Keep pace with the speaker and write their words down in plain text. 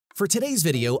For today's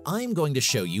video, I'm going to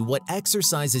show you what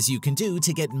exercises you can do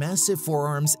to get massive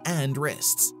forearms and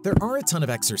wrists. There are a ton of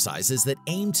exercises that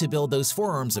aim to build those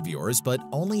forearms of yours, but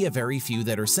only a very few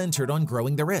that are centered on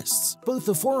growing the wrists. Both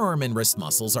the forearm and wrist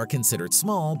muscles are considered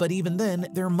small, but even then,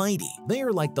 they're mighty. They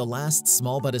are like the last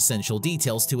small but essential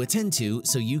details to attend to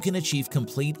so you can achieve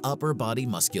complete upper body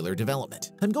muscular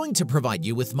development. I'm going to provide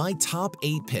you with my top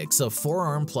 8 picks of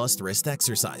forearm plus wrist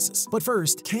exercises. But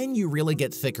first, can you really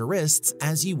get thicker wrists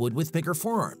as you would with bigger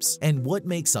forearms? And what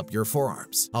makes up your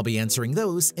forearms? I'll be answering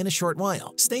those in a short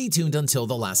while. Stay tuned until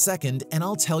the last second and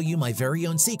I'll tell you my very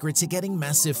own secret to getting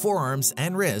massive forearms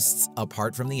and wrists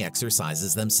apart from the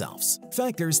exercises themselves.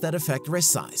 Factors that affect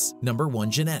wrist size. Number 1.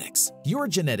 Genetics. Your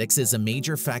genetics is a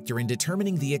major factor in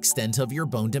determining the extent of your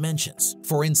bone dimensions.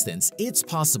 For instance, it's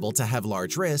possible to have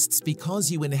large wrists because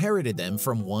you inherited them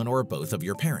from one or both of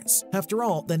your parents. After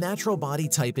all, the natural body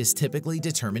type is typically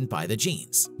determined by the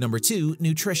genes. Number 2.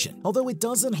 Nutrition. Although it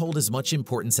doesn't hold as much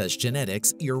importance as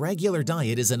genetics, your regular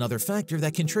diet is another factor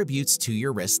that contributes to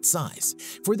your wrist size.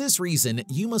 For this reason,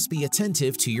 you must be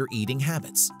attentive to your eating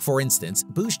habits. For instance,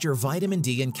 boost your vitamin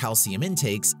D and calcium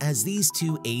intakes as these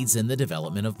two aids in the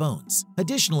development of bones.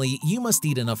 Additionally, you must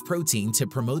eat enough protein to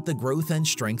promote the growth and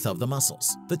strength of the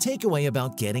muscles. The takeaway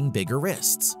about getting bigger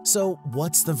wrists. So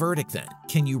what's the verdict then?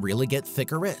 Can you really get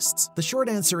thicker wrists? The short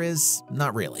answer is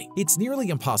not really. It's nearly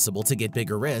impossible to get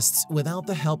bigger wrists without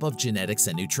the help of genetics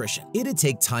and nutrition. It'd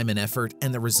take time and effort,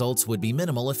 and the results would be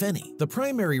minimal if any. The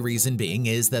primary reason being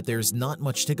is that there's not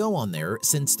much to go on there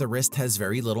since the wrist has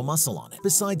very little muscle on it,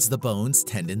 besides the bones,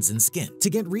 tendons, and skin. To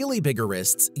get really bigger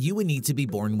wrists, you would need to be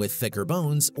born with thicker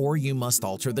bones, or you must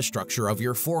alter the structure of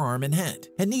your forearm and hand,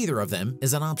 and neither of them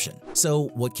is an option. So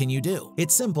what can you do?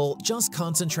 It's simple, just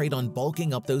concentrate on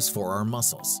bulking up those forearm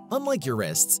muscles. Unlike your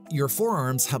wrists, your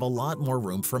forearms have a lot more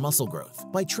room for muscle growth.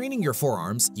 By training your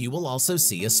forearms, you will also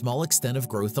see a small extent of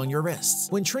growth on your wrists.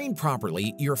 When trained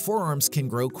properly, your forearms can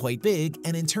grow quite big,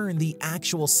 and in turn, the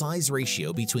actual size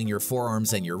ratio between your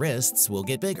forearms and your wrists will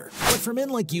get bigger. But for men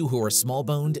like you who are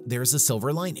small-boned, there's a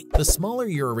silver lining. The smaller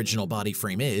your original body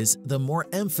frame is, the more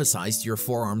emphasized your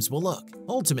forearms will look,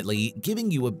 ultimately giving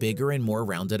you a bigger and more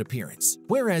rounded appearance.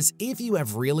 Whereas if you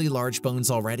have really large bones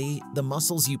already, the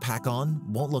muscles you pack on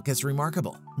won't look as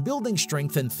remarkable. Building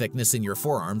strength and thickness in your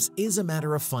forearms is a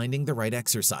matter of finding the right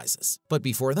exercises. But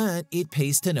before that, it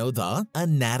pays to know the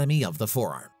anatomy of the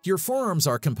forearm. Your forearms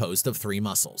are composed of 3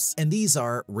 muscles, and these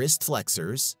are wrist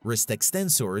flexors, wrist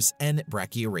extensors, and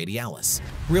brachioradialis.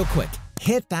 Real quick,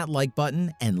 hit that like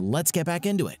button and let's get back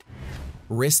into it.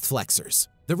 Wrist flexors.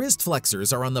 The wrist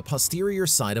flexors are on the posterior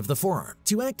side of the forearm.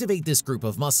 To activate this group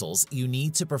of muscles, you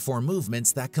need to perform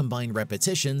movements that combine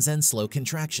repetitions and slow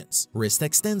contractions. Wrist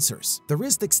extensors. The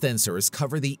wrist extensors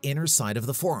cover the inner side of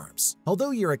the forearms.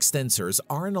 Although your extensors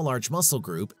aren't a large muscle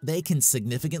group, they can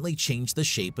significantly change the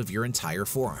shape of your entire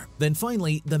forearm. Then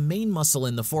finally, the main muscle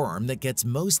in the forearm that gets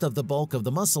most of the bulk of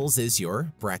the muscles is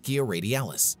your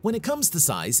brachioradialis. When it comes to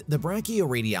size, the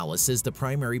brachioradialis is the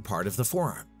primary part of the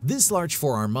forearm. This large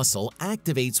forearm muscle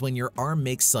activates when your arm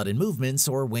makes sudden movements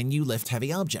or when you lift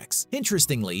heavy objects.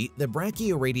 Interestingly, the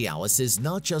brachioradialis is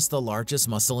not just the largest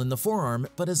muscle in the forearm,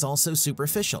 but is also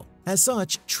superficial. As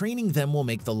such, training them will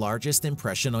make the largest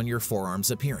impression on your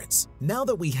forearm's appearance. Now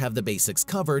that we have the basics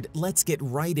covered, let's get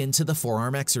right into the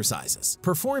forearm exercises.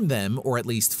 Perform them, or at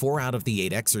least 4 out of the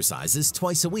 8 exercises,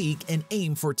 twice a week and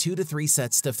aim for 2 to 3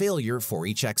 sets to failure for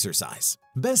each exercise.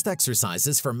 Best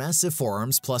exercises for massive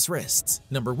forearms plus wrists.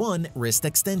 Number 1. Wrist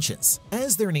extensions.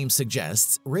 As their name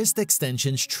suggests, wrist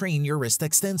extensions train your wrist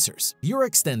extensors. Your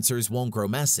extensors won't grow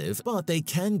massive, but they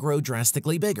can grow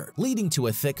drastically bigger, leading to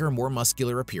a thicker, more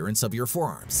muscular appearance of your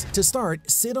forearms. To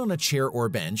start, sit on a chair or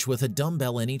bench with a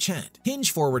dumbbell in each hand.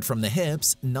 Hinge forward from the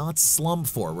hips, not slump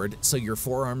forward so your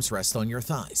forearms rest on your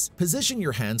thighs. Position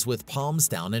your hands with palms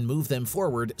down and move them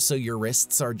forward so your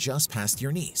wrists are just past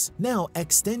your knees. Now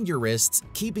extend your wrists,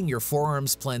 keeping your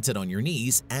forearms planted on your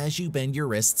knees as you bend your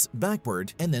wrists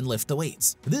backward and then lift the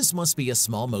weights. This must be a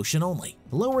small motion only.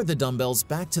 Lower the dumbbells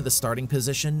back to the starting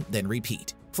position, then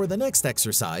repeat. For the next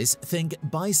exercise, think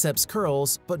biceps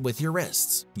curls but with your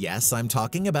wrists. Yes, I'm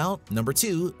talking about number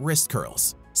 2, wrist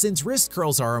curls. Since wrist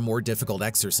curls are a more difficult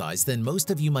exercise than most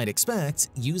of you might expect,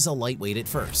 use a light weight at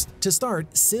first. To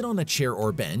start, sit on a chair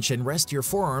or bench and rest your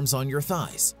forearms on your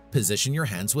thighs. Position your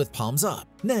hands with palms up.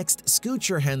 Next, scoot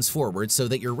your hands forward so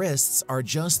that your wrists are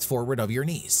just forward of your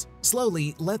knees.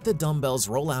 Slowly, let the dumbbells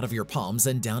roll out of your palms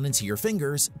and down into your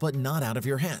fingers, but not out of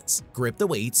your hands. Grip the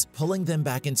weights, pulling them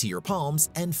back into your palms,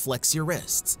 and flex your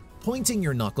wrists, pointing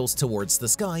your knuckles towards the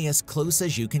sky as close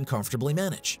as you can comfortably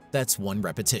manage. That's 1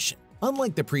 repetition.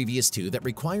 Unlike the previous two that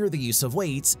require the use of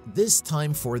weights, this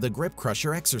time for the grip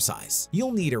crusher exercise,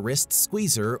 you'll need a wrist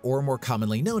squeezer, or more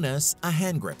commonly known as a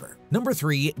hand gripper. Number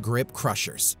 3. Grip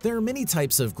crushers. There are many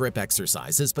types of grip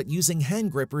exercises, but using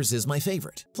hand grippers is my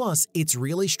favorite. Plus, it's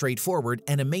really straightforward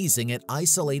and amazing at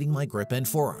isolating my grip and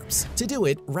forearms. To do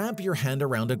it, wrap your hand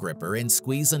around a gripper and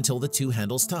squeeze until the two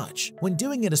handles touch. When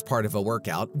doing it as part of a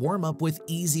workout, warm up with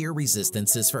easier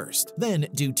resistances first. Then,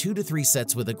 do 2 to 3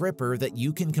 sets with a gripper that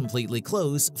you can completely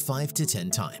close 5 to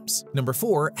 10 times. Number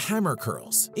 4. Hammer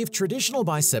curls. If traditional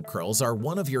bicep curls are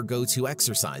one of your go-to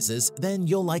exercises, then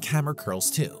you'll like hammer curls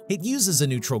too. It uses a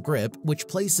neutral grip, which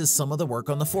places some of the work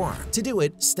on the forearm. To do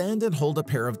it, stand and hold a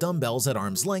pair of dumbbells at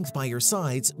arm's length by your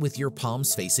sides with your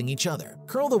palms facing each other.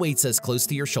 Curl the weights as close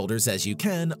to your shoulders as you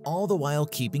can, all the while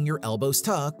keeping your elbows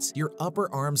tucked, your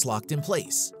upper arms locked in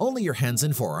place. Only your hands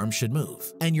and forearms should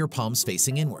move, and your palms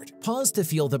facing inward. Pause to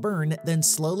feel the burn, then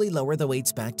slowly lower the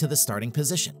weights back to the starting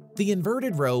position. The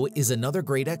inverted row is another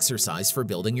great exercise for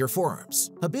building your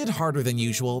forearms. A bit harder than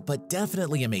usual, but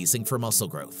definitely amazing for muscle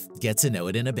growth. Get to know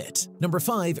it in a bit. Number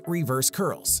 5. Reverse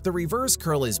curls. The reverse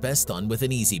curl is best done with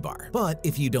an easy bar, but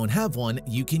if you don't have one,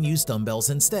 you can use dumbbells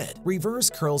instead. Reverse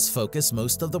curls focus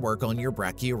most of the work on your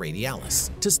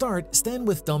brachioradialis. To start, stand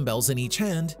with dumbbells in each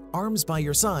hand, arms by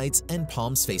your sides, and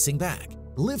palms facing back.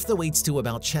 Lift the weights to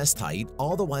about chest height,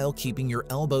 all the while keeping your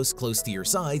elbows close to your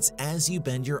sides as you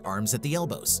bend your arms at the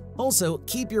elbows. Also,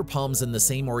 keep your palms in the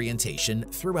same orientation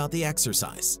throughout the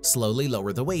exercise. Slowly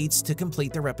lower the weights to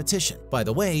complete the repetition. By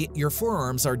the way, your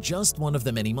forearms are just one of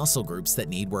the many muscle groups that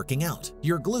need working out.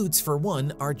 Your glutes, for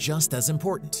one, are just as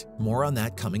important. More on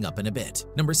that coming up in a bit.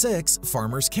 Number 6.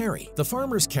 Farmer's carry. The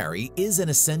farmer's carry is an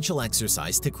essential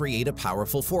exercise to create a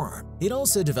powerful forearm. It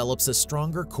also develops a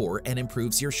stronger core and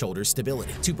improves your shoulder stability.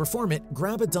 To perform it,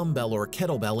 grab a dumbbell or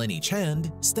kettlebell in each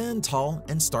hand, stand tall,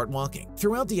 and start walking.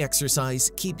 Throughout the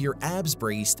exercise, keep your abs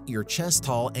braced, your chest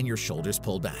tall, and your shoulders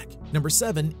pulled back. Number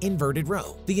 7. Inverted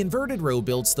row. The inverted row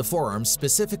builds the forearm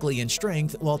specifically in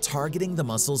strength while targeting the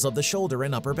muscles of the shoulder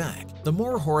and upper back. The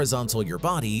more horizontal your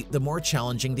body, the more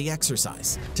challenging the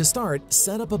exercise. To start,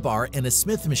 set up a bar and a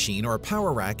Smith machine or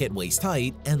power rack at waist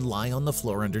height and lie on the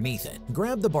floor underneath it.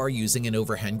 Grab the bar using an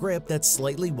overhand grip that's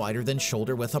slightly wider than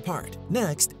shoulder width apart.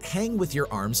 Next, hang with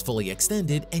your arms fully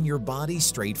extended and your body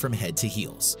straight from head to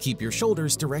heels. Keep your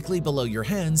shoulders directly below your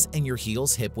hands and your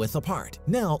heels hip width apart.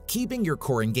 Now, keeping your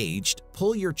core engaged,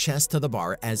 pull your chest to the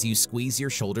bar as you squeeze your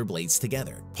shoulder blades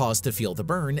together. Pause to feel the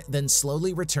burn, then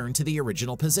slowly return to the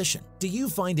original position. Do you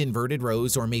find inverted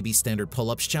rows or maybe standard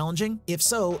pull-ups challenging? If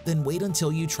so, then wait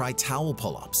until you try towel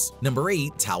pull-ups. Number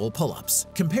 8. Towel pull-ups.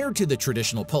 Compared to the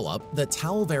traditional pull-up, the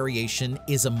towel variation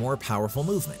is a more powerful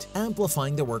movement,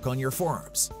 amplifying the work on your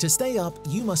forearms. To stay up,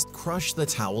 you must crush the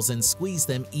towels and squeeze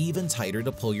them even tighter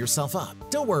to pull yourself up.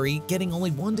 Don't worry, getting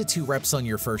only 1 to 2 reps on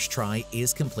your first try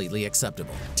is completely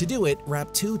acceptable. To do it,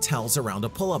 wrap 2 towels around a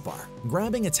pull-up bar.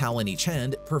 Grabbing a towel in each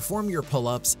hand, perform your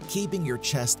pull-ups, keeping your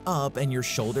chest up and your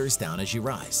shoulders down as you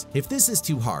rise. If this is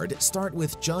too hard, start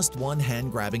with just one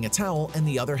hand grabbing a towel and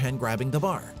the other hand grabbing the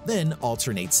bar. Then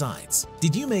alternate sides.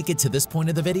 Did you make it to this point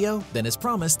of the video? Then as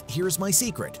promised, here's my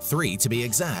secret, 3 to be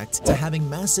exact, to having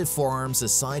massive forearms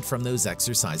aside from those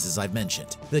exercises I've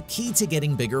mentioned. The key to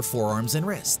getting bigger forearms and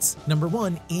wrists. Number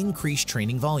 1. Increase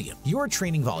training volume. Your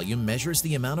training volume measures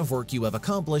the amount of work you have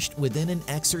accomplished within an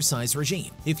exercise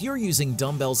regime. If you're using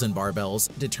dumbbells and barbells,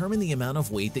 determine the amount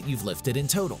of weight that you've lifted in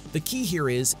total. The key here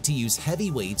is to use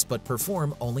heavy weights but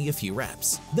perform only a few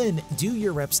reps. Then do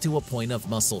your reps to a point of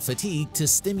muscle fatigue to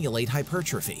stimulate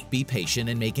hypertrophy. Be patient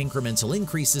and make incremental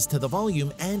increases to the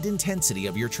volume and intensity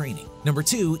of your training. Number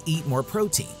 2. Eat more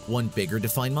protein. Want bigger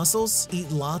defined muscles? Eat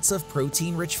lots of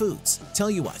protein-rich foods. Tell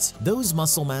you what, those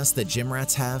muscle mass that gym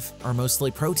rats have are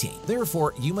mostly protein.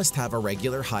 Therefore, you must have a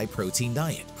regular high-protein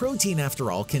diet. Protein,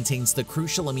 after all, contains the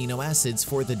crucial amino acids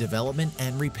for the development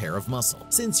and repair of muscle.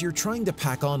 Since you're trying to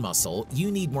pack on muscle,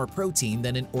 you need more protein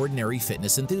than an ordinary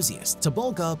fitness enthusiast. To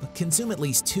bulk up, consume at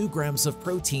least 2 grams of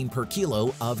protein per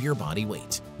kilo of your body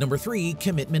weight. Number 3.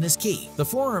 Commitment is key. The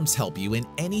forearms help you in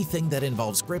anything that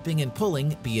involves gripping and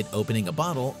pulling, be it opening a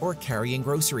bottle or carrying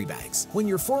grocery bags. When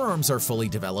your forearms are fully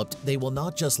developed, they will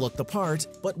not just look the part,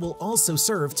 but will also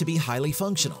serve to be highly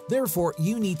functional. Therefore,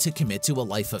 you need to commit to a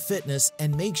life of fitness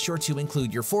and make sure to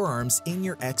include your forearms in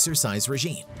your exercise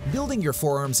regime. Building your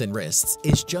forearms and wrists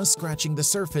is just scratching the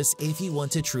surface if you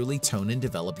want to truly tone and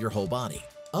develop your whole body.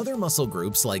 Other muscle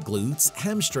groups like glutes,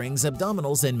 hamstrings,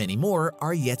 abdominals, and many more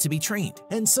are yet to be trained.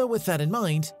 And so with that in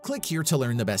mind, click here to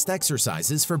learn the best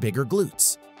exercises for bigger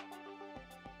glutes.